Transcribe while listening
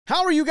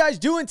How are you guys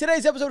doing?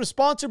 Today's episode is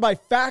sponsored by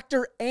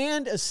Factor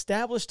and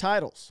Established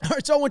Titles. All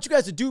right, so I want you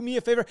guys to do me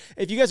a favor.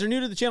 If you guys are new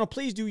to the channel,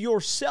 please do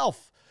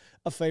yourself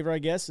a favor, I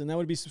guess, and that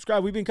would be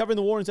subscribe. We've been covering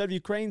the war inside of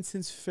Ukraine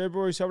since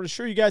February, so I would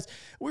assure you guys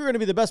we're going to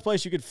be the best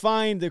place you could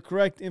find the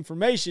correct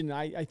information.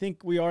 I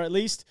think we are, at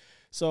least,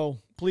 so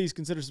please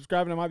consider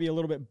subscribing. I might be a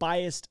little bit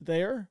biased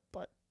there,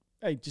 but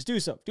hey, just do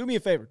so. Do me a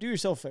favor. Do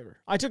yourself a favor.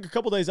 I took a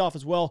couple days off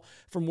as well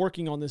from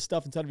working on this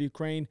stuff inside of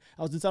Ukraine.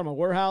 I was inside of my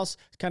warehouse,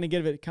 kind of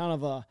give it kind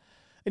of a...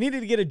 I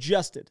needed to get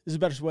adjusted. This is the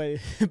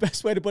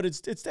best way to put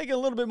it. It's taken a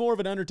little bit more of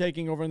an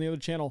undertaking over on the other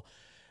channel.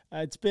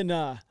 It's been,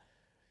 anyway,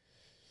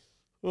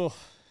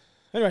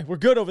 we're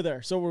good over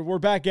there. So we're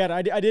back at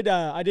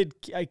it.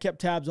 I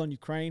kept tabs on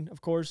Ukraine, of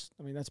course.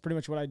 I mean, that's pretty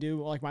much what I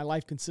do. Like, my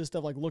life consists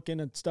of like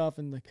looking at stuff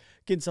and like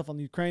getting stuff on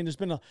the Ukraine. There's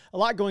been a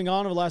lot going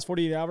on over the last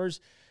 48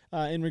 hours.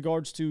 In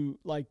regards to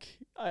like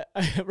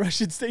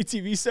Russian state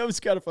TV stuff. It's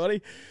kind of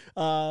funny.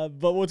 But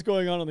what's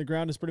going on the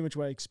ground is pretty much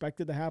what I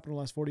expected to happen in the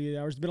last 48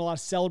 hours. There's been a lot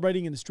of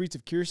celebrating in the streets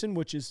of Kherson,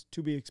 which is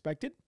to be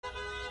expected.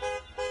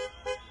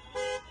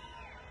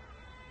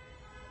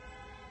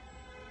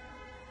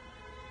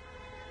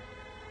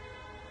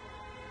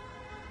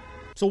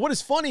 So what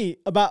is funny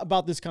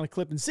about this kind of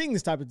clip and seeing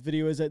this type of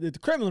video is that the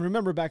Kremlin,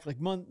 remember back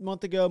like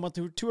month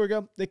or two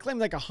ago, they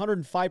claimed like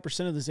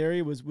 105% of this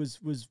area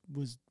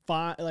was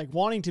fine, like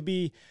wanting to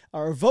be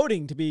or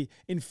voting to be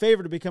in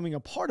favor to becoming a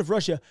part of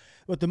Russia.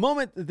 But the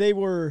moment they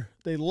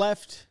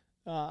left,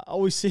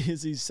 all we see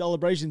is these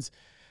celebrations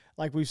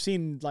like we've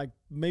seen like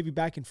maybe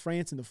back in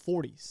France in the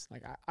 40s.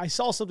 Like I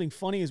saw something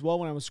funny as well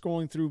when I was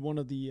scrolling through one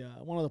of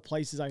the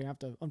places I have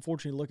to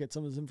unfortunately look at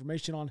some of this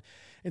information on,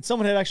 and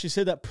someone had actually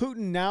said that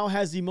Putin now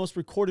has the most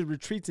recorded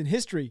retreats in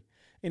history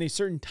in a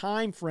certain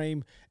time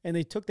frame, and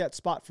they took that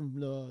spot from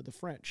the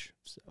French.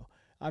 So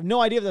I have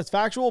no idea if that's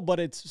factual, but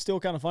it's still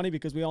kind of funny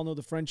because we all know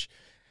the French,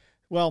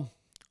 well,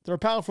 they're a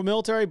powerful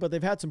military, but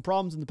they've had some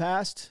problems in the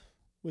past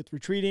with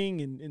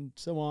retreating and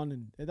so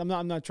on. And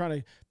I'm not trying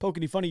to poke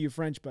any fun at you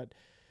French, but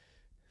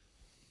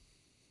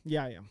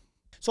yeah, I am.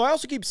 So I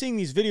also keep seeing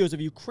these videos of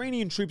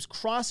Ukrainian troops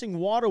crossing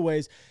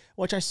waterways,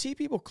 which I see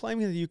people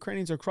claiming that the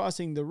Ukrainians are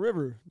crossing the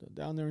river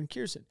down there in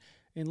Kherson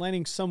and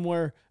landing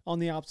somewhere on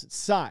the opposite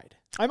side.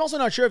 I'm also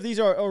not sure if these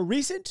are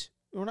recent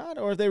or not,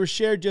 or if they were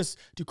shared just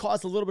to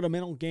cause a little bit of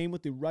mental game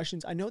with the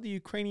Russians. I know the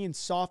Ukrainian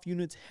soft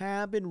units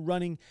have been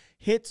running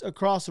hits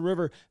across the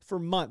river for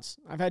months.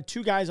 I've had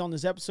two guys on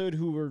this episode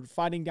who were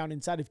fighting down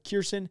inside of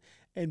Kherson,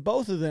 and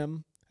both of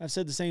them I've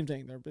said the same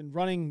thing. They've been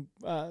running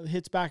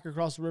hits back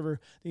across the river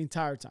the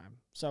entire time.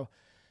 So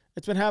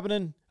it's been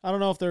happening. I don't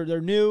know if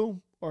they're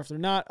new or if they're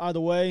not. Either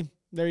way,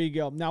 there you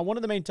go. Now, one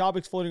of the main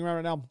topics floating around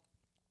right now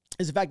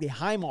is the fact that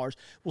HIMARS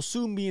will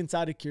soon be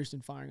inside of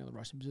Kherson firing on the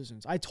Russian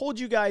positions. I told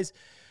you guys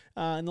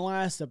in the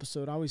last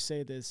episode, I always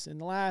say this in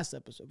the last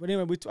episode, but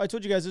anyway, I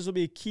told you guys this will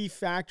be a key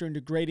factor in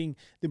degrading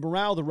the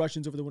morale of the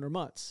Russians over the winter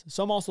months.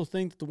 Some also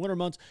think that the winter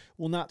months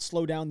will not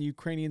slow down the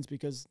Ukrainians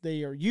because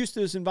they are used to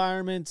this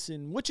environment,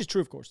 and which is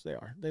true, of course, they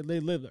are. They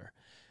live there.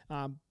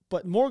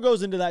 But more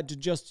goes into that to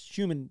just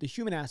the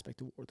human aspect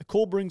of war. The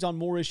cold brings on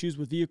more issues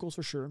with vehicles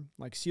for sure,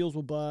 like seals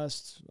will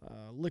bust,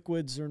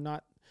 liquids are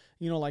not,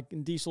 like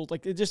in diesel,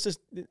 like it's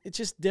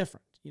just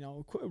different.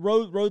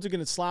 Roads are going to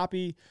get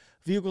sloppy,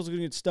 vehicles are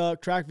going to get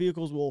stuck, track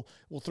vehicles will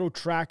throw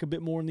track a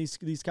bit more in these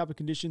type of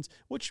conditions,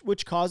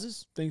 which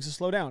causes things to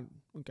slow down.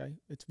 Okay,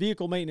 it's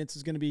vehicle maintenance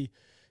is going to be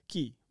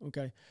key.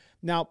 Okay,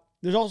 now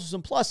there's also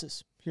some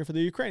pluses here for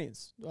the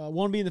Ukrainians.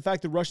 One being the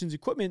fact that Russians'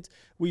 equipment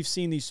we've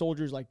seen these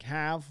soldiers like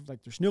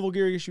their snivel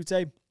gear, I guess you would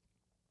say,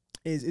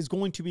 is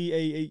going to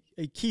be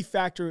a key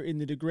factor in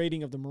the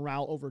degrading of the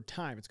morale over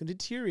time. It's going to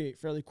deteriorate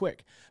fairly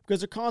quick because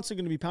they're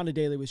constantly going to be pounded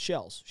daily with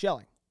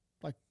shelling.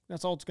 Like,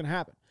 that's all that's going to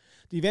happen.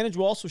 The advantage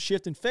will also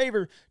shift in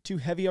favor to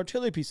heavy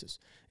artillery pieces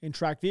and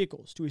tracked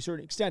vehicles to a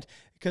certain extent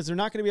because they're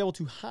not going to be able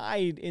to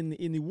hide in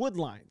the wood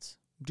lines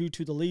due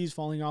to the leaves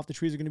falling off. The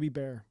trees are going to be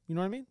bare. You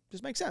know what I mean?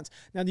 Just makes sense.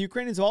 Now, the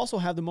Ukrainians also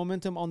have the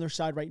momentum on their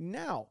side right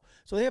now,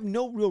 so they have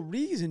no real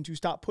reason to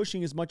stop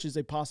pushing as much as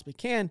they possibly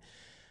can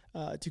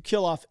to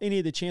kill off any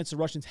of the chance the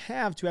Russians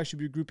have to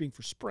actually be regrouping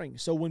for spring.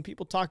 So when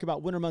people talk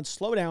about winter months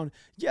slowdown,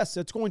 yes,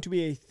 that's going to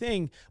be a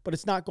thing, but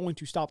it's not going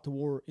to stop the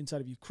war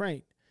inside of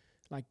Ukraine.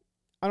 Like,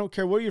 I don't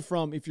care where you're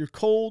from. If you're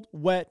cold,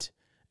 wet,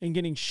 and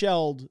getting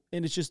shelled,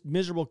 and it's just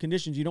miserable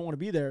conditions, you don't want to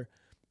be there,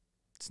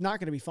 it's not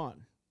going to be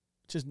fun.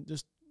 It's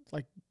just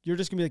like, you're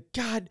just going to be like,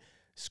 God,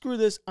 screw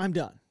this, I'm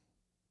done.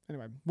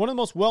 Anyway, one of the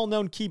most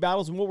well-known key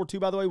battles in World War II,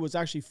 by the way, was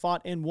actually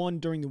fought and won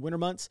during the winter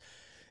months.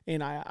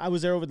 And I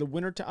was there over the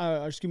winter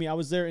time, I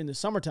was there in the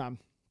summertime.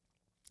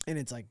 And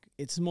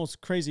it's the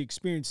most crazy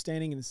experience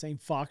standing in the same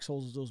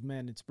foxholes as those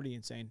men. It's pretty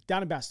insane.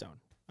 Down in Bastogne.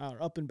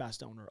 or up in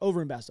Bastogne, or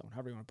over in Bastogne,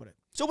 however you want to put it.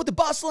 So with the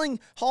bustling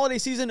holiday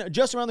season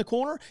just around the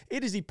corner,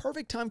 it is the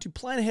perfect time to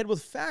plan ahead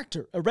with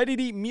Factor, a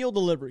ready-to-eat meal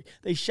delivery.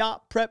 They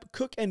shop, prep,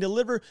 cook, and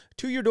deliver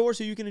to your door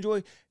so you can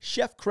enjoy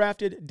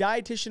chef-crafted,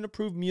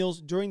 dietitian-approved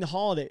meals during the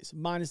holidays,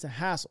 minus the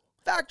hassle.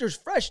 Factor's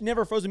fresh,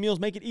 never frozen meals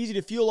make it easy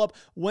to fuel up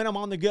when I'm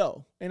on the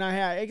go. And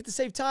I get to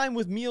save time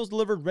with meals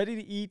delivered ready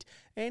to eat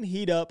and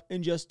heat up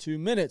in just 2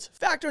 minutes.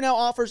 Factor now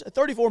offers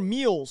 34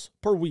 meals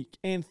per week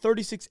and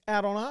 36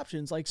 add-on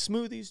options like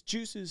smoothies,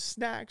 juices,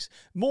 snacks,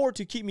 more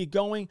to keep me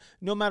going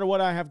no matter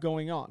what I have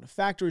going on.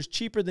 Factor is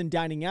cheaper than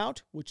dining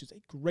out, which is a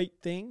great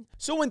thing.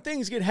 So when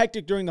things get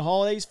hectic during the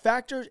holidays,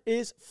 Factor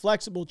is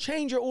flexible.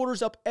 Change your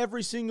orders up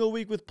every single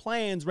week with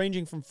plans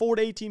ranging from 4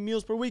 to 18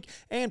 meals per week,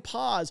 and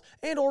pause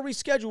and or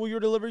reschedule your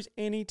deliveries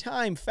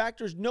anytime.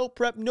 Factor's no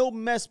prep, no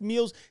mess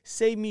meals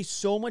save me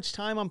so much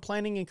time on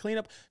planning and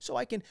cleanup, so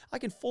I can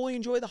fully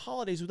enjoy the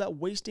holidays without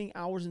wasting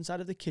hours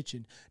inside of the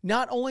kitchen.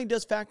 Not only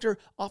does Factor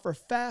offer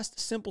fast,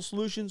 simple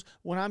solutions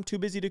when I'm too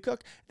busy to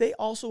cook, they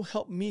also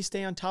help me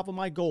stay on top of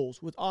my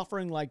goals with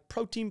offering like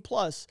Protein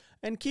Plus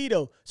and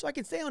Keto, so I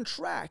can stay on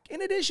track.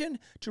 In addition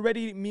to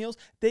ready-to-eat meals,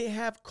 they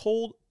have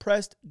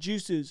cold-pressed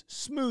juices,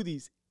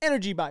 smoothies,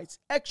 energy bites,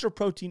 extra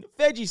protein,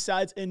 veggie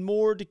sides, and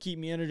more to keep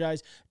me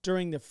energized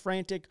during the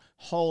frantic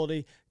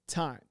holiday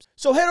times.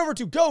 So head over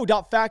to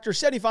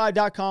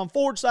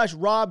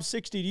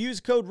go.factor75.com/Rob60 to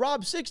use code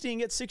Rob60 and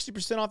get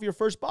 60% off your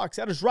first box.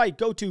 That is right.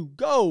 Go to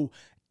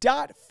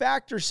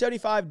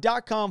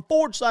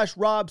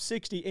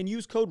go.factor75.com/Rob60 and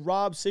use code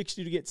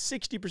Rob60 to get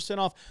 60%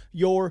 off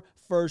your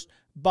first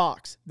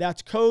box.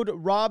 That's code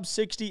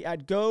Rob60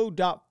 at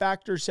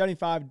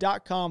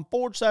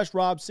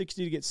go.factor75.com/Rob60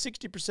 to get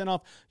 60%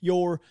 off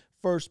your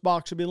first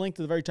box. Will be linked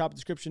to the very top of the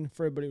description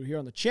for everybody here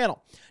on the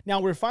channel.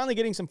 Now, we're finally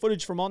getting some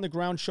footage from on the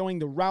ground showing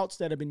the routes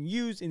that have been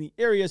used in the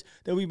areas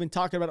that we've been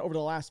talking about over the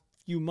last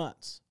few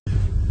months.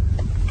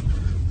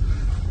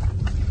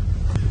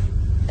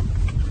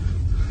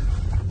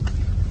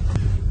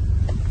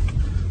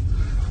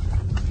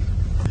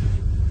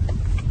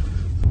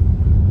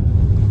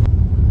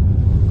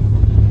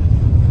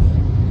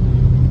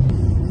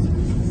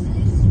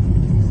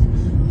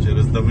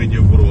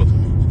 Давыдя в рот.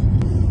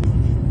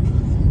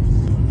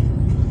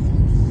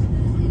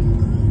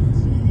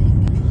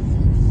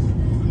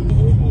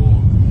 Ого.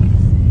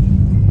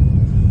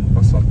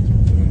 Посадки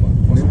нема.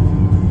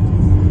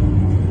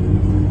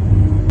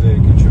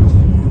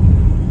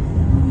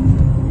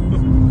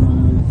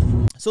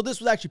 So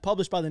this was actually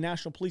published by the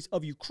National Police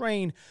of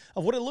Ukraine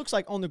of what it looks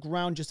like on the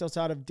ground just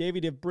outside of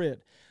Davydiv.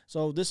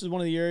 So this is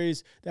one of the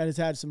areas that has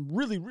had some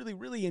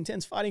really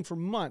intense fighting for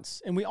months.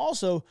 And we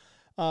also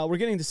we're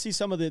getting to see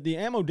some of the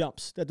ammo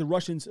dumps that the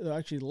Russians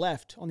actually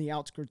left on the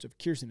outskirts of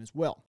Kherson as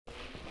well.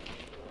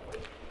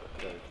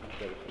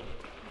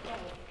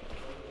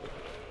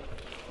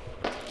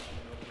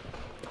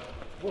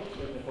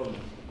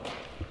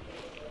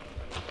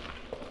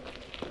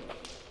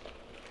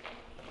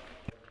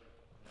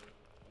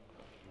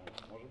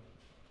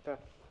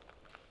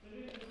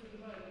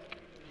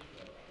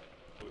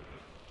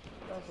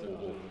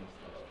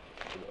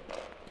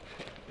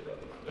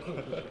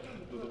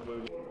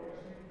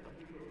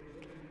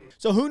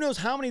 So who knows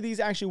how many of these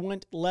actually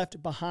went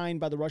left behind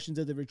by the Russians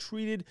as they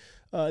retreated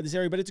this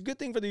area. But it's a good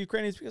thing for the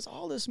Ukrainians because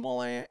all this small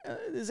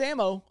this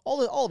ammo,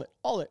 all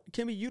of it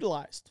can be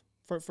utilized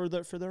for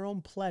their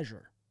own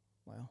pleasure.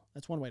 Well,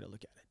 that's one way to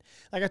look at it.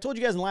 Like I told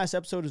you guys in the last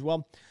episode as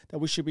well, that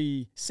we should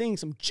be seeing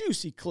some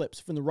juicy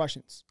clips from the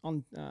Russians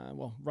on,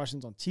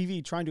 Russians on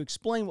TV trying to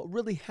explain what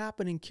really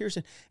happened in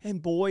Kherson.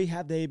 And boy,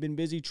 have they been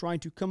busy trying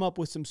to come up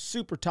with some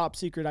super top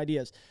secret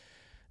ideas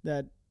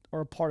that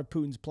are a part of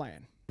Putin's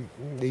plan.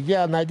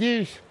 Я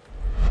надеюсь,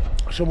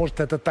 что,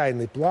 может, это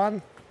тайный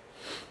план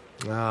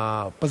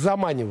по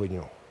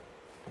заманиванию.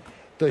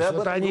 То есть,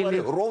 вот они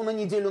ровно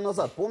неделю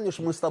назад, помнишь,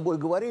 мы с тобой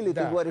говорили,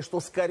 да. Ты говоришь, что,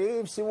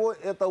 скорее всего,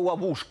 это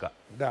ловушка.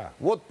 Да.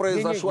 Вот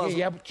произошла,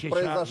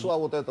 произошла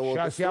вот эта вот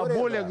сейчас история. Я о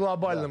более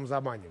глобальном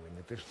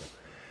заманивании. Ты что?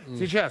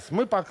 Сейчас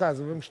мы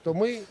показываем, что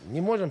мы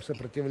не можем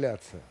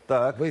сопротивляться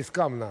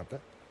войскам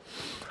НАТО.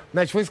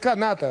 Значит, войска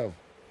НАТО,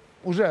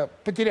 уже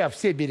потеряв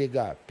все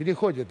берега,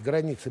 переходят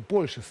границы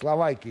Польши,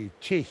 Словакии,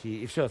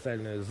 Чехии и все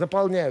остальное,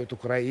 заполняют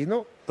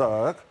Украину.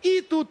 Так.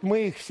 И тут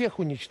мы их всех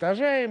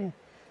уничтожаем,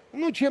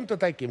 ну, чем-то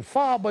таким,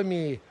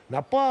 фабами,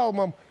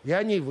 напалмом, и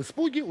они в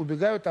испуге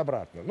убегают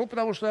обратно. Ну,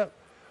 потому что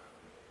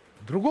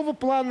другого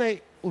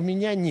плана у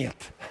меня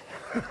нет.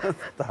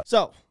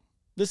 So,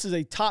 this is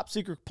a top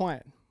secret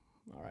plan.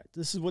 All right,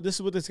 this is what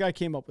this guy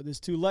came up with, is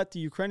to let the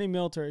Ukrainian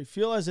military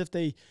feel as if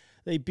they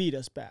beat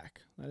us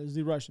back, that is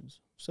the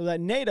Russians, so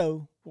that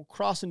NATO will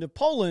cross into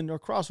Poland or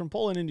cross from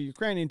Poland into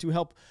Ukraine to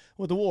help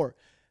with the war.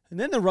 And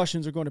then the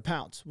Russians are going to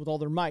pounce with all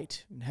their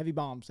might and heavy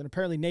bombs and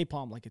apparently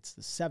napalm like it's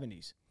the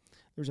 70s.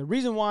 There's a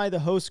reason why the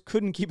host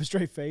couldn't keep a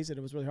straight face, and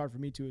it was really hard for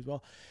me to as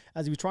well,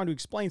 as he was trying to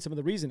explain some of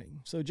the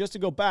reasoning. So just to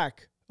go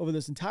back over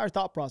this entire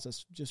thought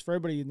process, just for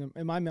everybody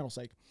in my mental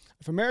sake,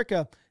 if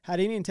America had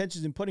any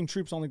intentions in putting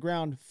troops on the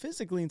ground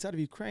physically inside of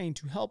Ukraine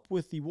to help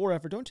with the war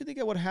effort, don't you think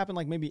it would have happened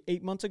like maybe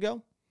 8 months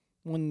ago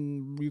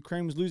when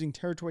Ukraine was losing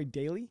territory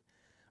daily?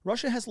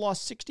 Russia has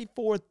lost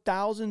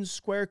 64,000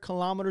 square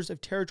kilometers of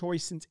territory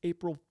since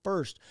April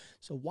 1st.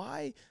 So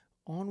why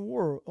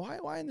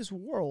in this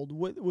world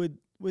would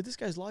this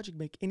guy's logic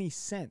make any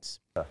sense?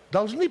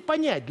 Должны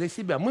понять для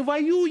себя, мы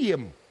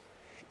воюем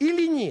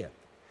или нет?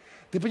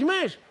 Ты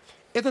понимаешь,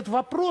 этот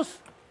вопрос,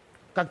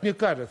 как мне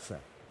кажется,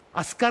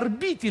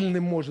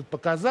 оскорбительным может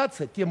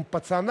показаться тем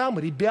пацанам,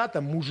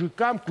 ребятам,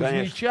 мужикам,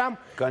 кузнечам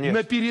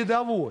на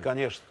передовой.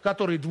 Конечно.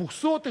 Которые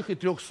 200-х и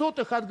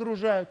 300-х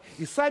отгружают,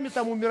 и сами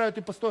там умирают,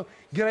 и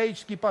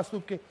героические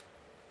поступки.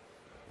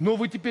 Но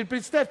вы теперь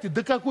представьте,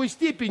 до какой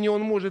степени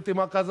он может им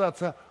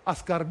оказаться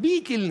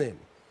оскорбительным,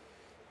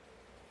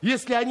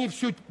 если они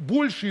все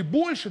больше и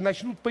больше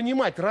начнут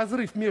понимать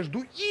разрыв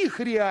между их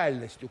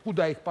реальностью,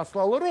 куда их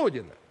послала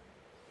Родина,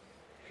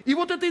 и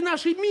вот этой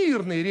нашей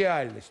мирной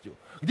реальностью,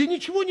 где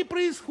ничего не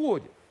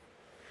происходит,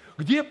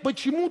 где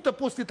почему-то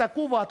после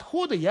такого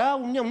отхода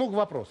у меня много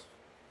вопросов,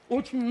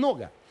 очень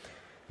много.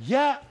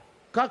 Я,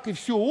 как и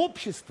все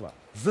общество,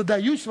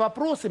 задаюсь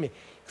вопросами,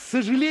 к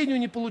сожалению,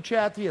 не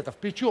получая ответов.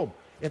 Причем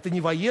это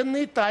не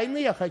военные тайны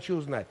я хочу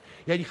узнать.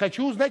 Я не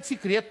хочу узнать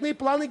секретные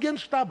планы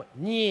Генштаба.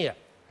 Нет.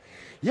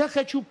 Я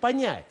хочу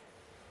понять.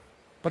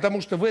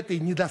 Потому что в этой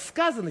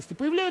недосказанности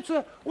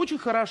появляются очень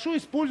хорошо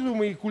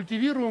используемые и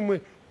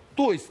культивируемые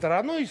той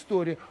стороной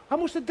истории. А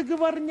может, это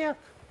договорняк?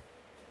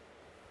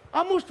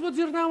 А может, вот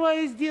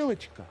зерновая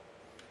сделочка?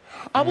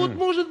 А вот,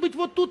 может быть,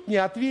 вот тут не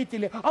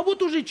ответили. А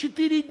вот уже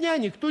 4 дня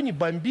никто не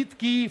бомбит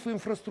Киев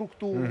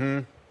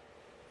инфраструктуру.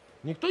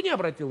 Никто не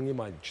обратил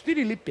внимания?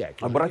 4 или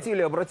 5?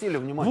 Обратили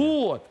внимание.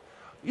 Вот.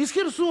 Из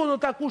Херсона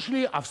так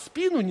ушли, а в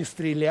спину не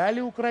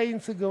стреляли,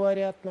 украинцы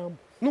говорят нам.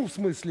 Ну, в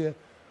смысле,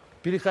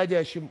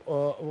 переходящим...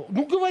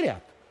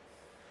 говорят.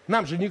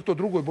 Нам же никто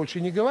другой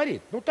больше не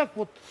говорит. Ну, так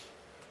вот,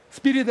 с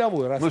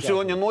передовой рассказывают. Но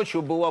сегодня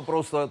ночью было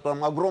просто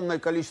там огромное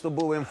количество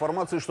было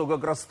информации, что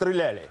как раз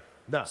стреляли.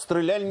 Да.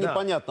 Стреляли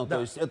непонятно. Да.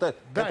 То есть это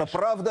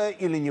правда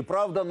или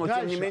неправда, но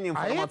тем не менее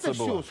информация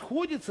была. А это все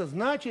сходится,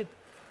 значит,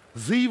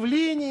 с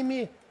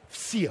заявлениями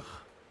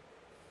всех.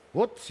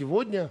 Вот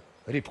сегодня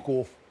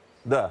Рябков.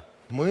 Да.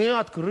 Мы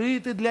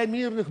открыты для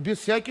мирных, без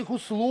всяких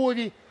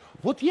условий.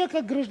 Вот я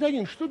как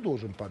гражданин что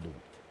должен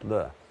подумать?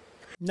 Да.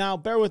 Now,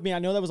 bear with me. I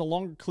know that was a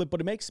longer clip, but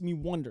it makes me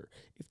wonder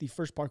if the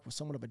first part was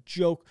somewhat of a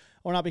joke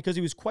or not, because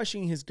he was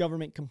questioning his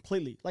government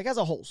completely, like as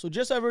a whole. So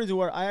just so everybody's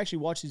aware, I actually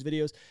watch these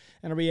videos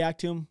and I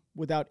react to them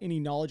without any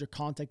knowledge or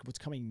context of what's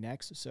coming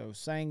next. So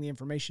saying the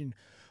information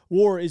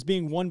war is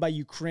being won by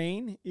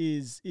Ukraine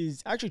is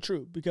actually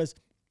true, because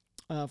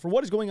for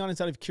what is going on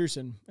inside of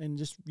Kherson and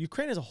just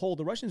Ukraine as a whole,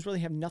 the Russians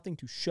really have nothing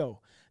to show.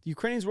 The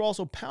Ukrainians were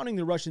also pounding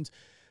the Russians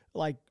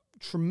like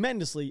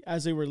tremendously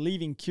as they were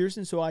leaving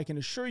Kherson. So I can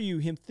assure you,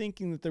 him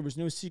thinking that there was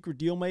no secret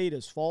deal made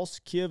is false.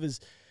 Kiev is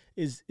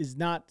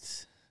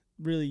not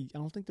really, I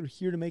don't think they're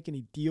here to make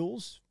any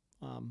deals.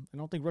 I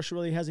don't think Russia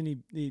really has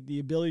the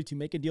ability to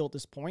make a deal at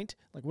this point.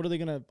 Like, what are they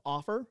going to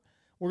offer?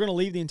 We're going to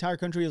leave the entire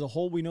country as a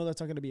whole. We know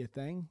that's not going to be a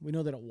thing. We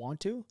know they don't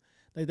want to.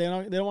 They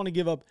don't want to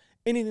give up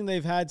anything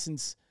they've had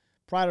since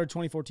prior to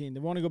 2014.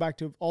 They want to go back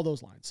to all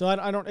those lines. So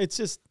I don't, it's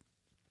just,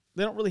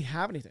 they don't really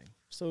have anything.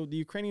 So the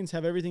Ukrainians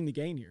have everything to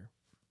gain here.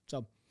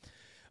 So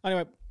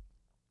anyway,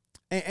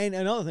 and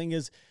another thing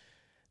is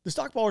the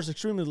stock bar is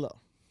extremely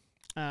low.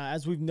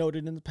 As we've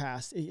noted in the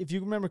past, if you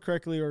remember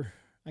correctly, or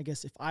I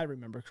guess if I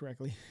remember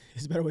correctly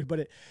is a better way to put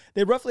it,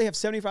 they roughly have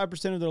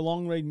 75% of their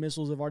long-range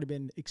missiles have already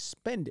been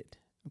expended.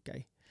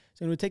 Okay.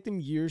 So it would take them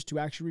years to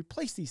actually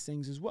replace these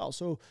things as well.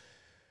 So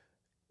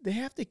they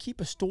have to keep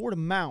a stored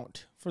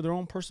amount for their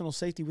own personal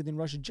safety within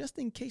Russia, just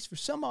in case for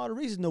some odd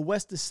reason the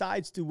West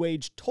decides to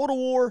wage total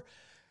war,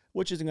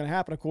 which isn't going to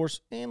happen, of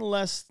course,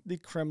 unless the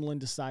Kremlin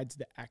decides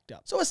to act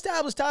up. So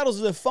established titles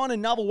is a fun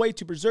and novel way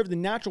to preserve the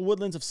natural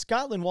woodlands of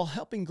Scotland while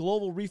helping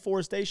global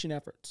reforestation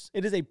efforts.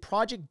 It is a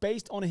project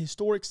based on a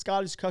historic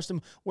Scottish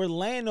custom where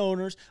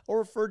landowners are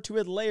referred to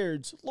as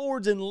lairds,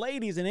 lords, and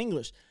ladies in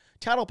English.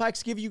 Title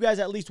packs give you guys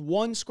at least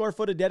 1 square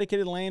foot of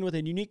dedicated land with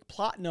a unique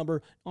plot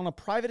number on a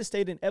private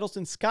estate in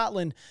Eddleston,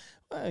 Scotland,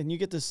 and you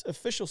get this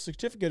official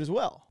certificate as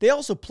well. They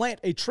also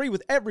plant a tree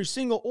with every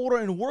single order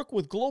and work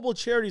with global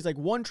charities like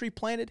One Tree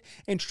Planted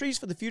and Trees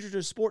for the Future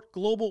to support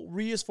global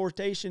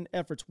reforestation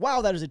efforts.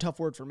 Wow, that is a tough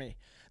word for me.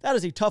 That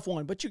is a tough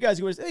one, but you guys,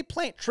 they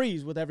plant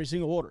trees with every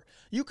single order.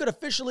 You could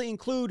officially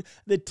include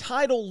the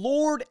title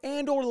Lord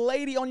and or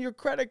Lady on your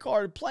credit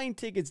card, plane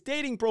tickets,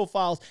 dating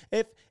profiles,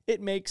 if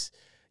it makes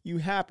you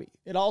happy.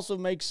 It also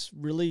makes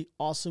really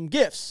awesome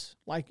gifts.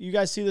 Like you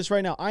guys see this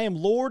right now. I am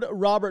Lord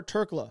Robert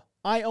Turkla.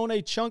 I own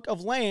a chunk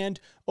of land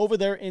over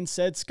there in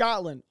said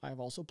Scotland. I have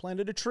also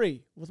planted a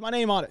tree with my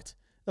name on it.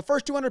 The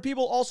first 200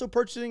 people also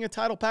purchasing a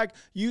title pack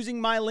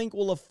using my link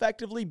will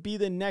effectively be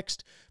the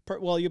next,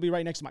 you'll be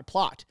right next to my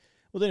plot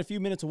within a few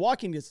minutes of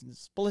walking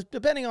distance. But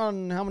depending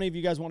on how many of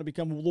you guys want to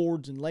become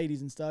lords and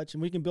ladies and such,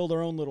 and we can build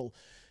our own little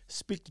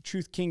speak the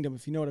truth kingdom,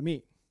 if you know what I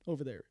mean,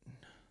 over there in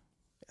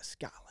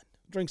Scotland.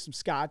 Drink some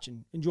scotch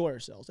and enjoy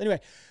ourselves.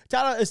 Anyway,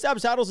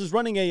 Established Titles is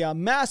running a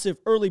massive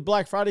early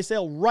Black Friday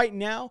sale right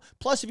now.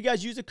 Plus, if you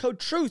guys use the code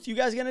TRUTH, you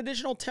guys get an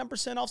additional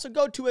 10% off. So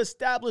go to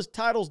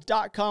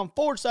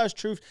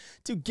establishedtitles.com/truth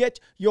to get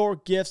your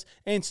gifts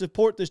and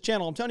support this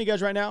channel. I'm telling you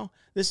guys right now,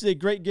 this is a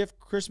great gift.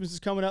 Christmas is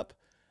coming up.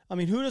 I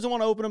mean, who doesn't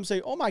want to open them and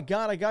say, oh my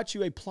God, I got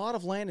you a plot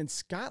of land in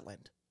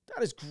Scotland?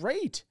 That is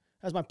great.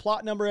 Has my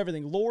plot number,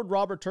 everything. Lord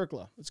Robert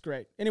Turkla. That's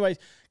great. Anyways,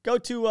 go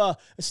to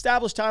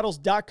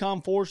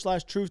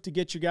establishedtitles.com/truth to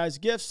get your guys'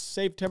 gifts.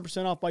 Save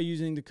 10% off by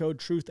using the code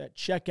TRUTH at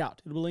checkout.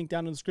 It'll be linked down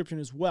in the description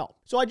as well.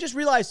 So I just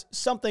realized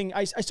something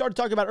I started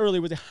talking about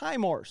earlier with the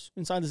HIMARS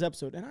inside this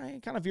episode, and I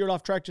kind of veered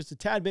off track just a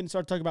tad bit and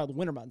started talking about the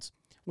winter months,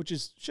 which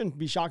shouldn't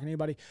be shocking to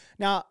anybody.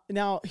 Now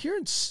here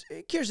in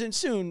Kirsten,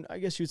 soon, I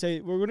guess you would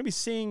say, we're going to be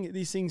seeing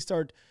these things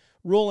start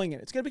rolling in.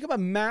 It's going to become a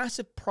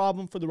massive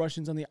problem for the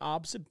Russians on the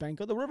opposite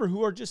bank of the river,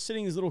 who are just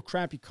sitting in these little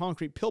crappy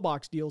concrete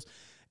pillbox deals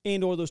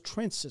and or those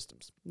trench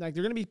systems. Like,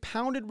 they're going to be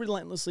pounded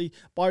relentlessly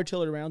by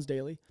artillery rounds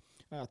daily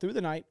through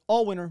the night,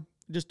 all winter,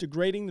 just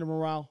degrading their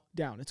morale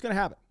down. It's going to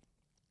happen.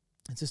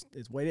 It's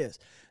the way it is.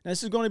 Now,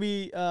 this is going to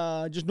be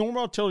just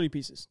normal artillery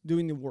pieces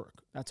doing the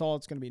work. That's all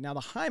it's going to be. Now,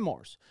 the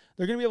HIMARS,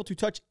 they're going to be able to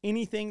touch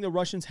anything the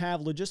Russians have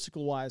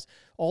logistical-wise.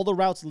 All the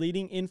routes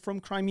leading in from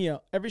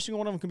Crimea, every single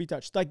one of them can be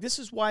touched. Like, this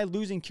is why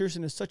losing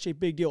Kherson is such a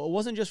big deal. It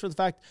wasn't just for the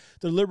fact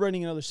they're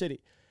liberating another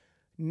city.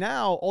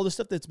 Now, all the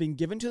stuff that's being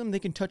given to them, they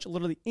can touch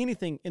literally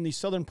anything in the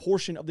southern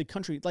portion of the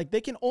country. Like,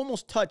 they can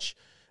almost touch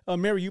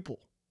Mariupol.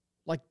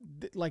 Like,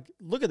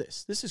 look at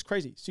this. This is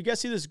crazy. So you guys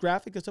see this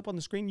graphic that's up on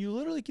the screen? You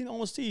literally can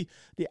almost see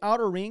the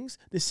outer rings,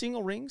 the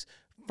single rings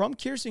from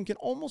Kherson can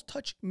almost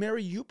touch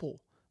Mariupol.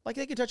 Like,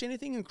 they can touch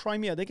anything in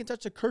Crimea. They can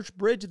touch the Kerch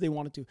Bridge if they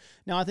wanted to.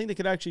 Now, I think they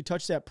could actually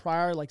touch that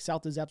prior, like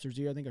south of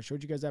Zaporizhzhia. I think I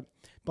showed you guys that.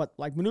 But,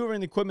 like,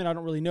 maneuvering the equipment, I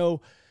don't really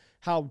know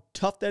how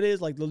tough that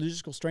is, like the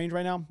logistical strains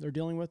right now they're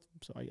dealing with.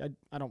 So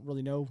I don't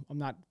really know. I'm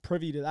not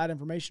privy to that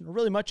information or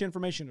really much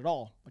information at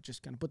all. I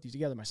just kind of put these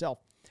together myself.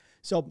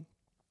 So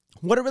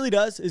what it really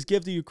does is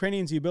give the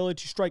Ukrainians the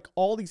ability to strike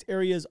all these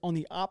areas on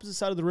the opposite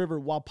side of the river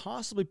while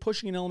possibly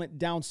pushing an element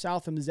down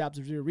south from the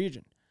Zaporizhzhia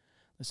region.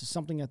 This is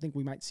something I think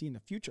we might see in the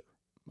future.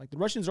 Like, the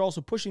Russians are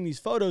also pushing these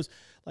photos,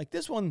 like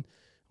this one,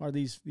 or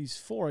these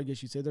four, I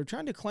guess you'd say. They're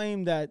trying to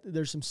claim that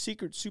there's some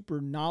secret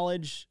super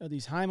knowledge of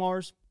these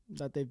HIMARS,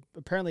 that they've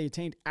apparently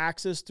attained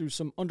access through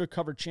some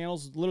undercover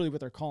channels, literally what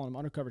they're calling them,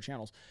 undercover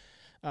channels.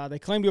 They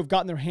claim to have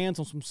gotten their hands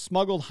on some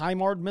smuggled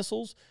HIMARS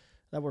missiles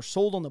that were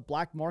sold on the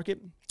black market.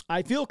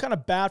 I feel kind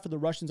of bad for the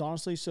Russians,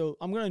 honestly, so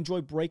I'm going to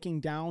enjoy breaking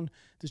down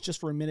this just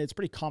for a minute. It's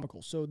pretty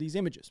comical. So these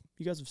images,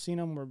 you guys have seen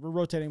them. We're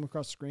rotating them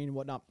across the screen and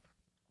whatnot.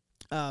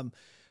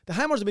 The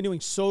HIMARS have been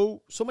doing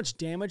so much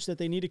damage that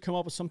they need to come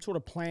up with some sort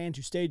of plan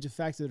to stage the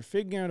fact that they're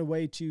figuring out a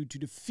way to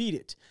defeat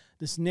it,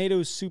 this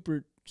NATO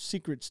super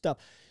secret stuff.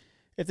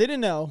 If they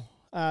didn't know,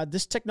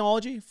 this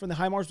technology from the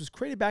HIMARS was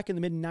created back in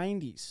the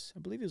mid-90s. I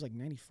believe it was like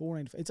 94,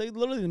 95. It's like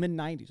literally the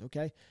mid-90s,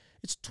 okay?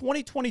 It's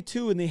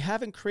 2022, and they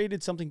haven't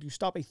created something to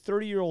stop a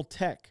 30-year-old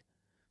tech.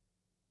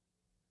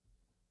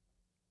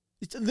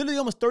 It's literally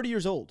almost 30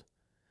 years old.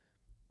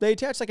 They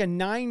attached like a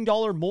 $9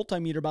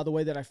 multimeter, by the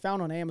way, that I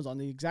found on Amazon,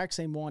 the exact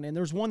same one. And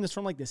there's one that's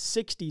from like the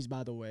 60s,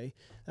 by the way,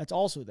 that's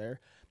also there.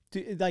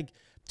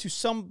 To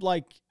some,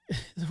 like,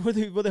 were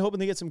they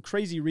hoping to get some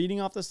crazy reading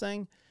off this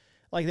thing?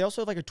 Like, they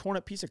also have like a torn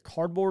up piece of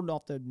cardboard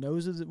off the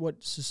nose of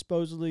what's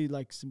supposedly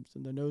like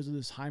the nose of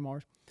this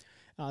HIMARS.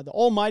 The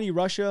almighty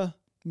Russia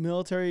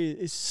military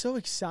is so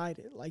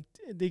excited. Like,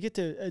 they get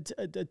to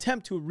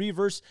attempt to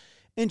reverse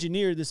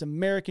engineer this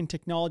American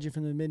technology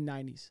from the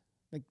mid-90s.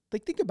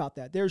 Like, think about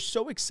that. They're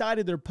so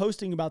excited. They're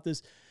posting about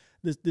this.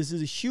 This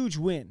is a huge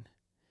win.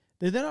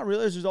 They not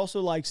realize there's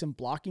also like some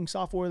blocking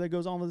software that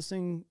goes on with this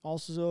thing.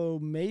 Also,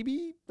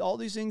 maybe all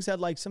these things had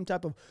like some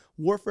type of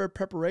warfare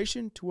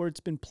preparation to where it's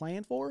been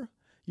planned for.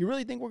 You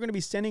really think we're going to be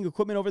sending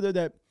equipment over there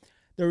that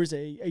there is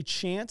a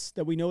chance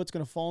that we know it's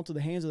going to fall into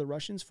the hands of the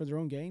Russians for their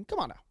own gain? Come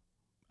on now.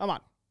 Come on.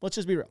 Let's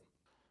just be real.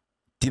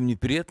 Тем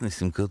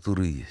неприятностям,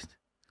 которые есть.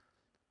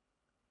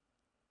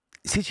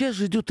 Сейчас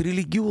же идет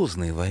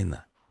религиозная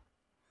война.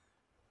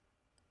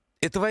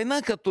 Это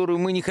война, которую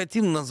мы не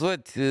хотим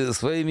назвать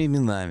своими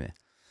именами.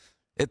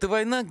 Это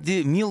война,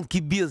 где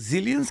мелкий бес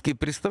Зеленский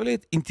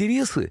представляет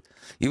интересы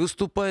и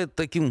выступает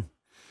таким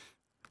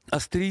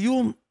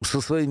острием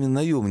со своими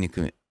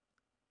наемниками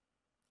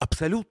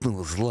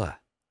абсолютного зла.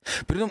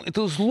 Притом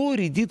это зло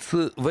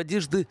рядится в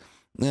одежды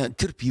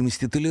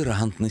терпимости,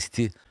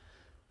 толерантности.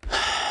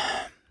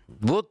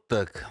 Вот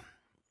так,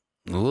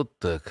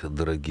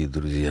 дорогие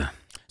друзья.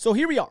 So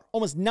here we are,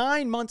 almost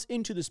 9 months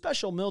into the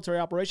special military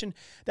operation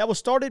that was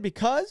started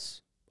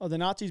because of the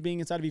Nazis being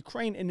inside of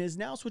Ukraine and is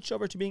now switched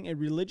over to being a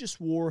religious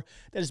war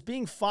that is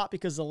being fought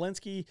because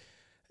Zelensky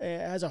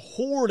has a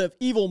horde of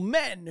evil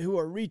men who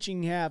are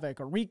wreaking havoc,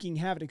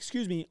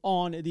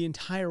 on the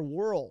entire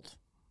world.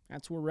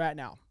 That's where we're at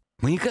now.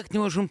 Мы никак не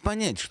можем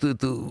понять, что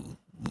это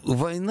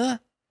война,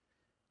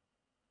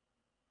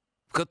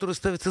 в которой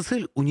ставится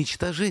цель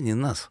уничтожения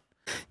нас.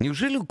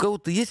 Неужели у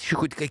кого-то есть еще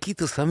хоть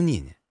какие-то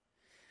сомнения?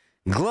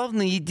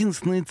 Главная и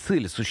единственная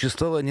цель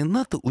существования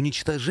НАТО –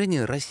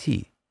 уничтожение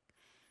России.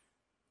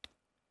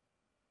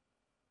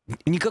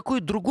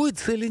 Никакой другой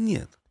цели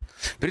нет.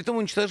 Притом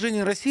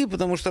уничтожение России,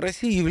 потому что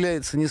Россия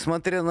является,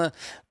 несмотря на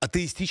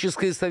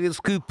атеистическое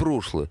советское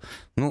прошлое,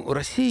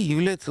 Россия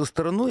является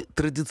страной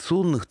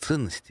традиционных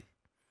ценностей.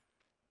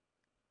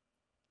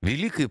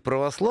 Великой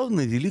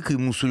православной, великой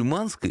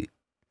мусульманской.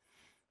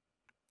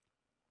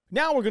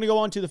 Now we're going to go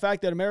on to the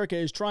fact that America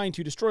is trying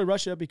to destroy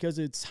Russia because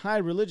its high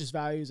religious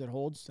values it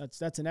holds.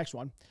 That's the next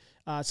one.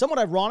 Somewhat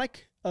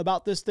ironic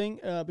about this thing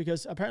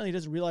because apparently he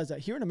doesn't realize that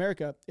here in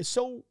America is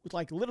so,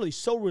 like, literally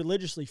so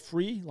religiously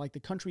free, like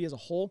the country as a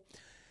whole.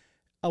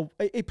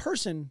 A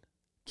person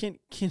can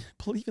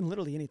believe in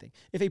literally anything.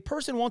 If a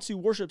person wants to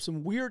worship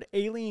some weird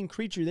alien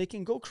creature, they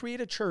can go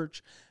create a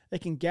church. They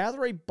can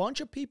gather a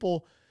bunch of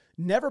people,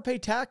 never pay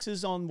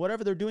taxes on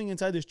whatever they're doing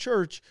inside this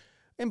church,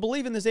 and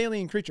believe in this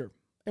alien creature.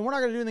 And we're not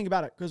going to do anything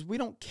about it because we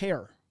don't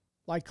care.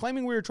 Like,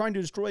 claiming we were trying to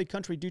destroy a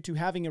country due to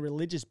having a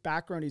religious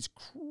background is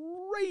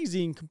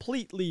crazy and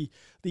completely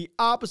the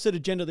opposite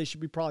agenda they should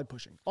be probably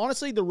pushing.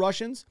 Honestly, the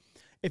Russians,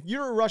 if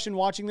you're a Russian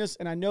watching this,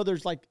 and I know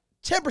there's like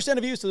 10%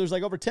 of you, so there's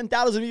like over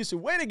 10,000 of you, so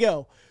way to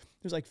go.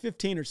 There's like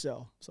 15 or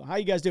so. So how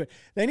you guys doing?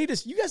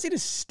 You guys need to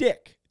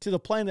stick to the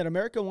plan that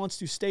America wants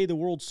to stay the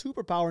world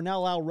superpower and not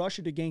allow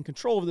Russia to gain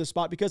control over this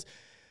spot, because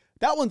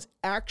that one's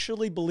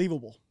actually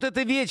believable.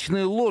 Это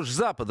вечная ложь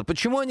Запада.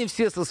 Почему они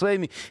все со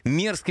своими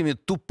мерзкими,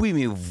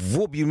 тупыми,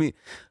 воблями,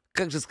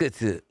 как же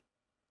сказать,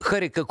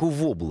 хари как у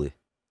воблы?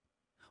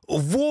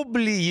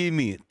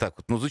 Воблиями, так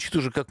вот, ну звучит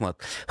уже как мат.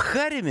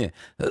 Харями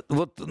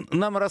вот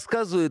нам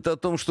рассказывает о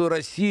том, что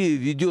Россия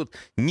ведет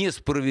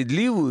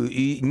несправедливую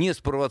и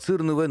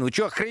неспровоцированную войну. Вы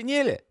что,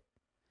 охренели?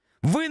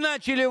 Вы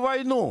начали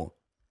войну!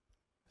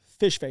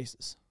 Fish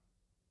faces.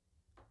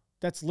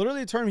 That's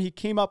literally the term he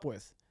came up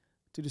with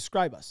to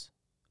describe us.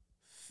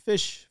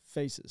 Fish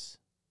faces.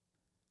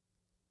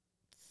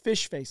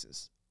 Fish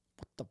faces.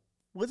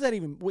 What does that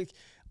even...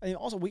 And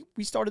also,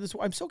 we started this...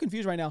 I'm so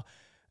confused right now.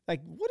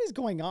 Like, what is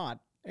going on?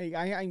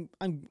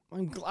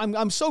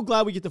 I'm so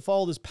glad we get to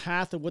follow this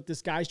path of what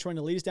this guy's trying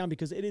to lead us down,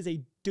 because it is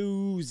a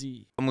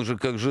doozy. Мы же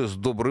как жест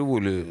доброй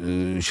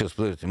воли, сейчас,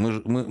 подождите,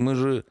 мы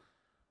же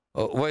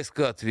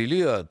войска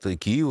отвели от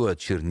Киева, от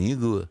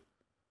Чернигова,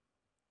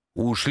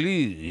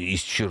 ушли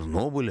из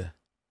Чернобыля.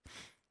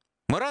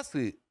 Мы раз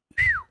и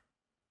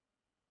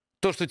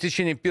то, что в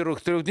течение первых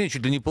 3 дней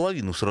чуть ли не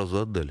половину сразу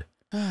отдали.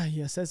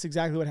 Yes, that's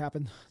exactly what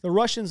happened. The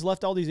Russians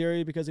left all these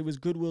areas because it was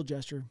goodwill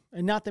gesture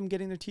and not them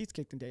getting their teeth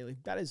kicked in daily.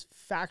 That is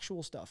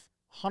factual stuff.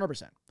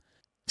 100%.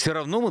 Все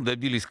равно мы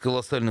добились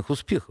колоссальных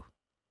успехов.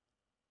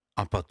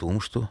 А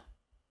потом что?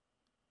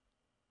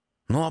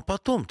 Ну, а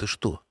потом-то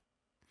что?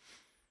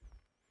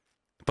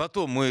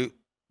 Потом мы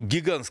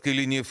гигантская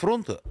линия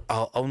фронта,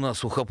 а у нас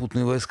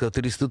сухопутные войска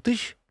 300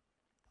 тысяч.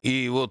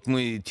 И вот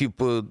мы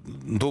типа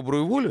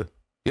добрую волю.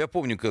 Я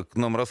помню, как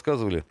нам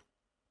рассказывали,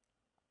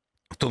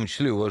 в том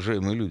числе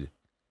уважаемые люди.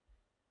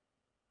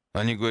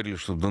 Они говорили,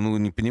 что да ну вы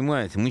не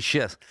понимаете, мы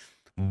сейчас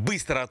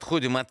быстро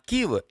отходим от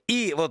Киева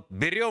и вот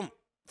берем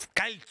в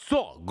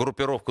кольцо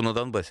группировку на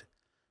Донбассе.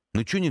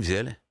 Ну что не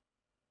взяли?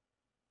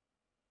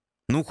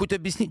 Ну хоть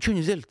объясни, что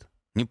не взяли-то?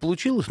 Не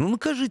получилось? Ну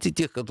накажите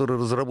тех, которые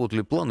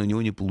разработали план, у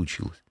него не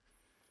получилось.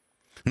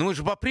 Но мы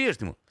же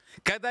по-прежнему...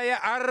 Когда я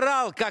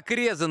орал, как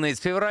резанный, с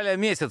февраля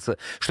месяца,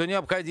 что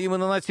необходимо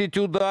наносить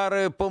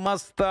удары по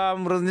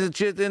мостам,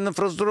 размечать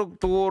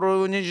инфраструктуру,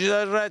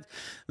 уничтожать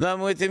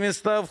там эти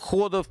места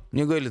входов,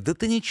 мне говорили, да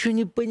ты ничего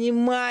не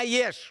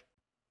понимаешь.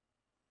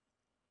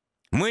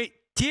 Мы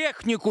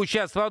технику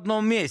сейчас в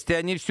одном месте,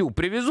 они всю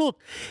привезут,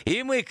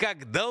 и мы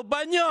как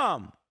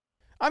долбанем.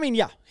 I mean,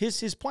 yeah,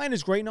 his plan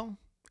is great now.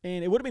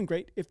 And it would have been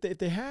great if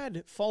they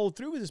had followed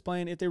through with this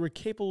plan, if they were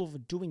capable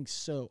of doing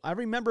so. I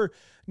remember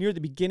near the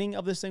beginning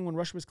of this thing when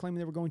Russia was claiming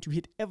they were going to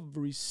hit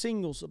every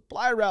single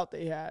supply route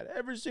they had,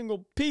 every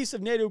single piece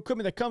of NATO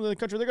equipment that comes in the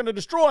country, they're going to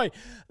destroy.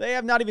 They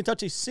have not even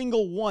touched a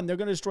single one. They're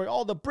going to destroy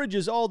all the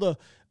bridges, all the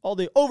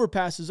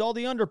overpasses, all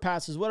the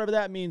underpasses, whatever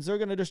that means. They're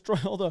going to destroy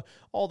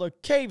all the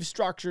cave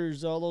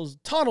structures, all those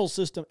tunnel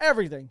systems,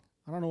 everything.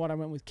 I don't know what I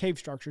meant with cave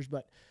structures,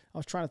 but I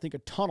was trying to think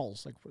of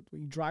tunnels, like what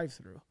you drive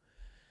through.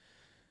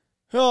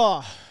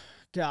 Oh,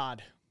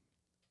 God.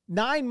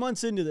 9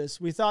 months into this,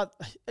 we thought,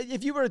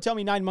 if you were to tell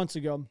me 9 months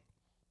ago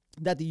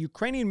that the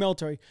Ukrainian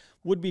military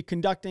would be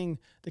conducting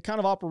the kind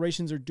of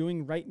operations they're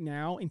doing right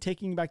now and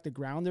taking back the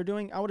ground they're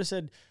doing, I would have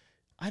said,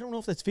 I don't know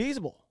if that's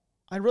feasible.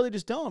 I really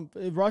just don't.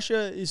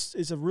 Russia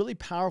is a really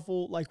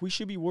powerful, like, we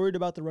should be worried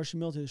about the Russian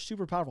military. They're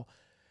super powerful.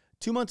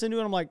 2 months into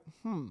it, I'm like,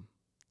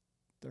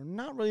 they're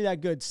not really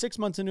that good. 6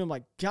 months into it, I'm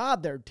like,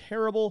 God, they're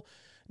terrible.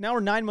 Now we're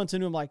 9 months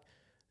into it, I'm like,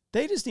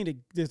 they just need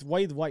to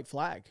wave the white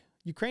flag.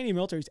 Ukrainian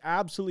military is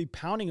absolutely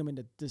pounding them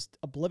into this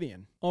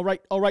oblivion. All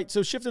right.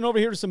 So shifting over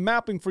here to some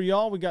mapping for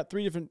y'all. We got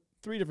three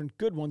different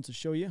good ones to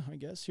show you, I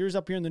guess. Here's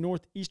up here in the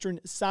northeastern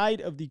side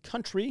of the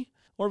country.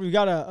 Or we've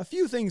got a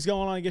few things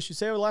going on, I guess you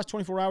say. Over the last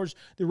 24 hours,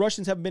 the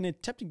Russians have been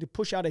attempting to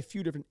push out a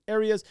few different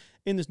areas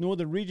in this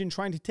northern region,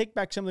 trying to take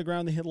back some of the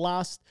ground they had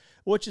lost,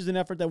 which is an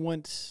effort that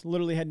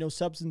literally had no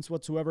substance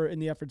whatsoever,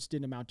 and the efforts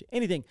didn't amount to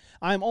anything.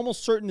 I'm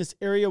almost certain this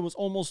area was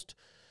almost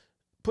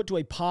put to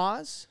a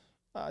pause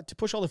to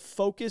push all the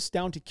focus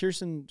down to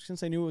Kherson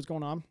since they knew what was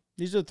going on.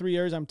 These are the 3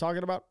 areas I'm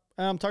talking about.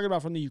 I'm talking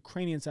about from the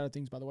Ukrainian side of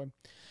things, by the way.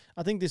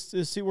 I think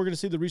we're going to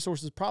see the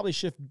resources probably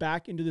shift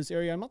back into this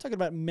area. I'm not talking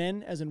about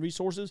men as in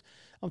resources.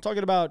 I'm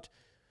talking about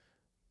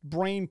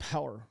brain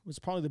power was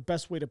probably the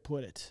best way to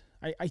put it.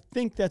 I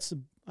think that's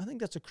I think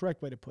that's a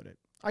correct way to put it.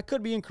 I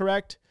could be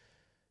incorrect,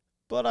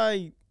 but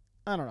I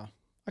don't know.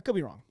 I could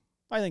be wrong.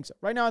 I think so.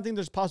 Right now, I think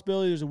there's a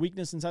possibility there's a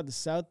weakness inside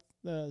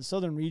the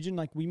southern region,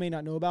 like we may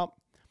not know about,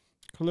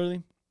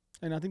 clearly.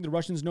 And I think the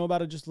Russians know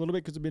about it just a little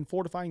bit because they've been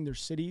fortifying their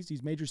cities,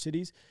 these major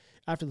cities,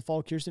 after the fall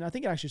of Kherson. I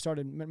think it actually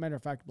started, matter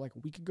of fact, like a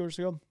week ago or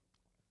so.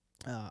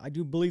 I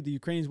do believe the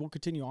Ukrainians will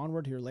continue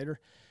onward here later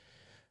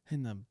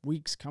in the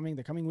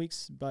coming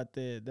weeks. But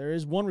there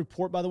is one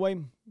report, by the way.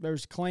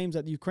 There's claims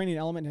that the Ukrainian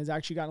element has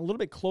actually gotten a little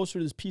bit closer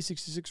to this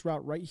P-66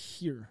 route right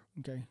here,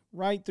 okay?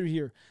 Right through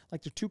here.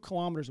 Like they're 2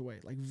 kilometers away,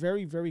 like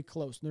very, very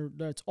close.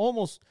 That's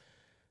almost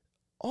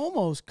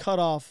cut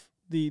off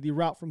the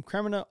route from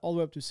Kremina all the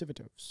way up to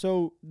Sivitov.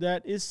 So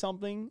that is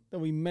something that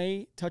we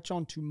may touch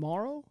on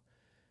tomorrow.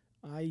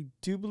 I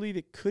do believe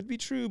it could be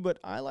true, but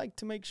I like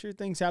to make sure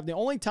things happen. The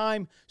only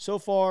time so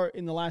far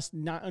in the last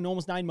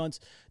almost 9 months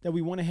that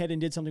we went ahead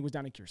and did something was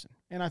down in Kherson.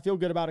 And I feel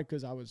good about it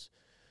because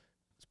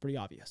it's pretty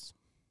obvious.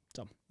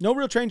 So no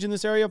real change in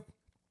this area.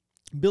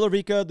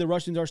 Bilovika, the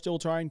Russians are still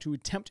trying to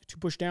attempt to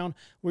push down.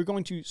 We're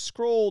going to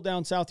scroll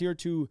down south here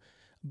to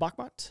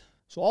Bakhmut.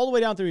 So all the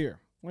way down through here.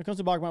 When it comes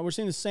to Bakhmut, we're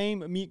seeing the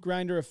same meat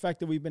grinder effect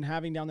that we've been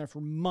having down there for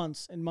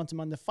months and months and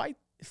months. The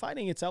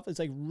fighting itself is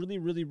like really,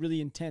 really,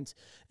 really intense.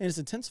 And it's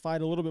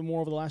intensified a little bit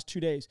more over the last 2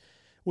 days,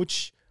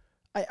 which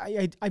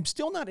I'm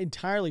still not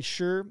entirely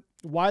sure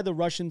why the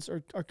Russians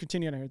are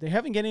continuing here. They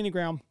haven't get any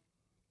ground.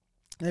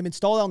 They've been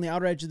stalled out on the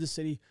outer edge of the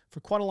city for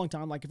quite a long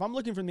time. Like if I'm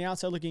looking from the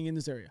outside looking in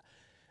this area,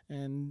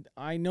 and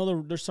I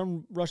know there's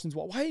some Russians.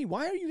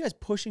 Why are you guys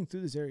pushing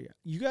through this area?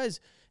 You guys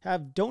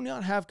do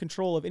not have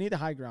control of any of the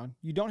high ground.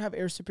 You don't have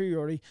air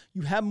superiority.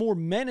 You have more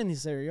men in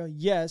this area,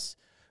 yes,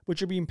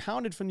 but you're being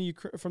pounded from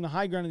the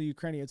high ground of the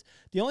Ukrainians.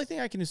 The only thing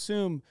I can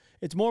assume,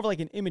 it's more of like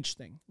an image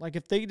thing. Like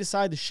if they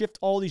decide to shift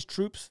all these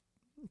troops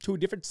to a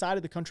different side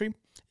of the country,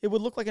 it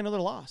would look like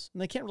another loss,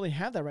 and they can't really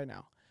have that right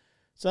now.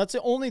 So that's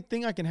the only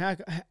thing I can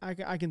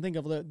think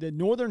of. The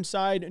northern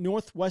side,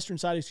 northwestern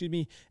side,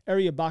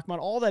 area of Bakhmut,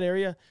 all that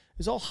area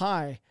is all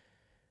high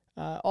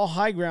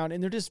ground,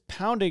 and they're just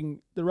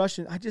pounding the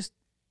Russians.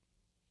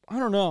 I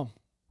don't know.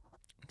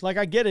 Like,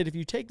 I get it. If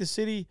you take the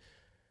city,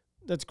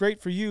 that's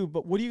great for you,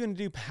 but what are you going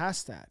to do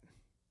past that?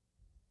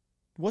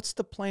 What's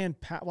the plan?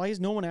 Why is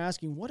no one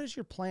asking, what is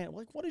your plan?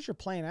 Like, what is your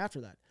plan after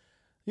that?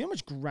 You know how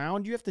much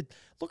ground you have to...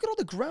 Look at all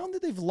the ground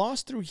that they've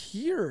lost through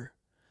here.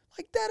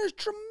 Like, that is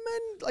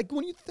tremendous. Like,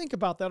 when you think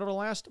about that over the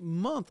last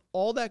month,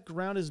 all that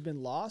ground has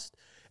been lost,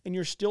 and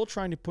you're still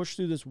trying to push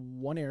through this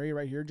one area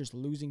right here, just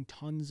losing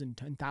tons and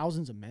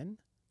thousands of men?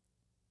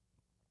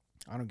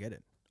 I don't get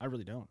it. I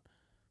really don't.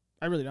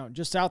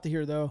 Just south of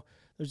here, though,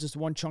 there's just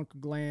one chunk of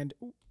ground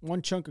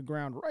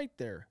right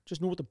there, just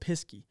north of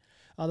Pisky.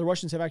 The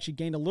Russians have actually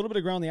gained a little bit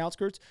of ground on the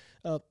outskirts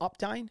of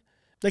Optine.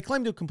 They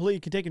claim to completely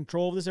take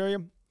control of this area.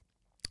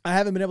 I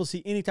haven't been able to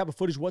see any type of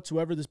footage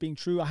whatsoever this being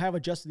true. I have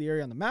adjusted the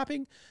area on the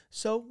mapping,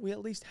 so we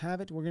at least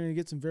have it. We're going to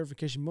get some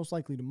verification most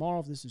likely tomorrow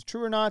if this is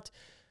true or not,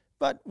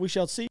 but we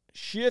shall see.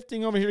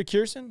 Shifting over here to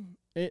Kherson,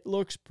 it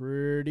looks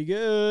pretty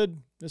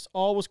good. This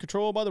all was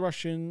controlled by the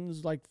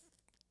Russians like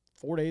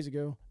 4 days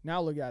ago.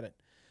 Now look at it.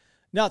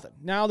 Nothing.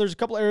 Now there's a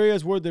couple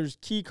areas where there's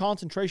key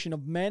concentration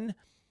of men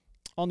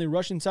on the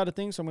Russian side of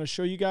things, so I'm going to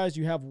show you guys.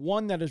 You have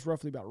one that is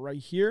roughly about right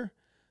here,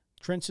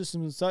 trench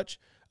systems and such.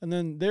 And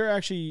then they're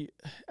actually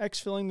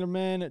exfilling their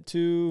men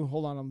to,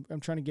 hold on, I'm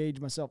trying to gauge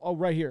myself. Oh,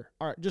 right here.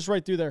 All right, just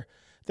right through there.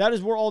 That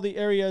is where all the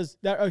areas,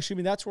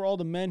 that's where all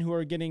the men who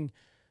are getting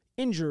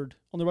injured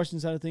on the Russian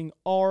side of things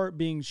are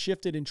being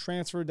shifted and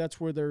transferred. That's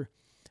where their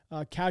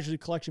casualty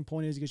collection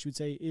point is, I guess you would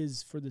say,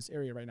 is for this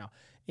area right now.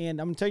 And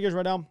I'm going to tell you guys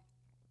right now,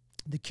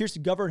 the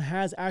Kherson government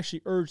has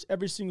actually urged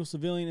every single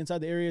civilian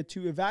inside the area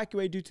to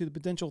evacuate due to the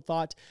potential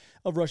thought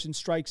of Russian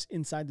strikes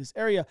inside this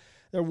area.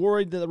 They're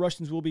worried that the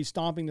Russians will be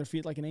stomping their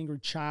feet like an angry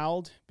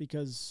child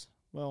because,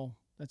 well,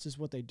 that's just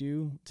what they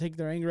do. Take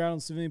their anger out on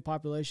the civilian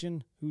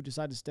population who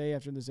decide to stay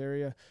after this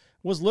area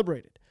was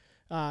liberated.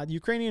 The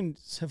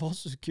Ukrainians have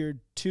also secured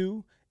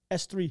 2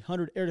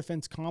 S-300 air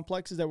defense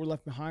complexes that were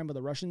left behind by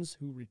the Russians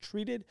who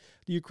retreated.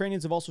 The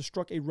Ukrainians have also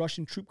struck a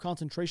Russian troop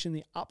concentration on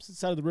the opposite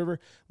side of the river,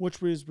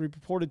 which was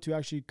reported to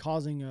actually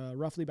causing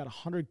roughly about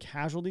 100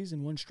 casualties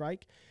in one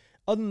strike.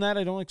 Other than that,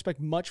 I don't expect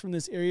much from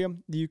this area.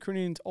 The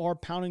Ukrainians are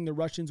pounding the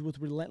Russians with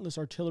relentless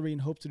artillery in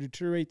hopes to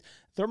deteriorate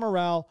their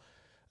morale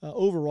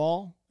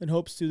overall, in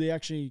hopes to they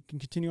actually can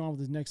continue on with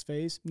this next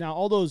phase. Now,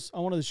 all those, I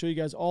wanted to show you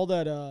guys all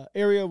that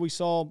area we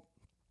saw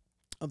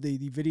of the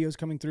videos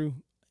coming through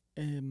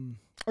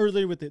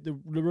earlier with the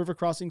river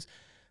crossings.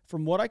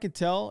 From what I can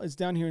tell, it's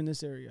down here in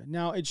this area.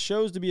 Now, it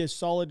shows to be a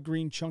solid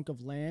green chunk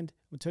of land.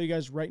 I'll tell you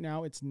guys right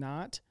now, it's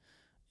not.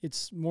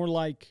 It's more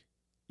like,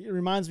 it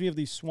reminds me of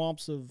these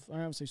swamps of, I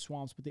don't want to say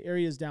swamps, but the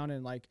areas down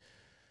in like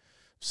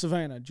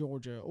Savannah,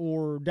 Georgia,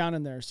 or down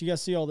in there. So you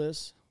guys see all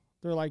this?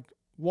 They're like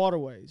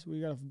waterways.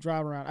 We got to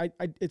drive around.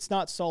 It's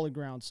not solid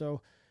ground.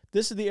 So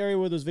this is the area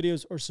where those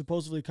videos are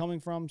supposedly coming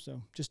from,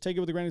 so just take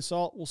it with a grain of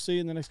salt. We'll see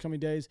in the next coming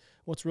days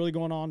what's really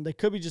going on. They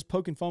could be just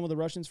poking fun with the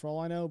Russians for all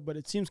I know, but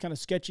it seems kind of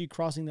sketchy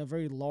crossing that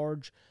very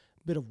large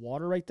bit of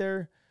water right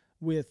there.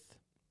 with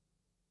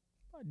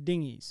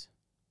dinghies.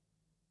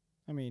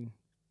 I mean,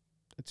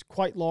 it's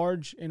quite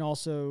large, and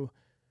also,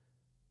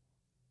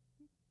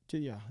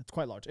 yeah, it's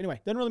quite large.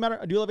 Anyway, doesn't really matter.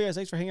 I do love you guys.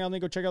 Thanks for hanging out with me.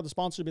 Go check out the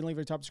sponsors. Been linked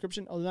in the top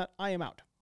description. Other than that, I am out.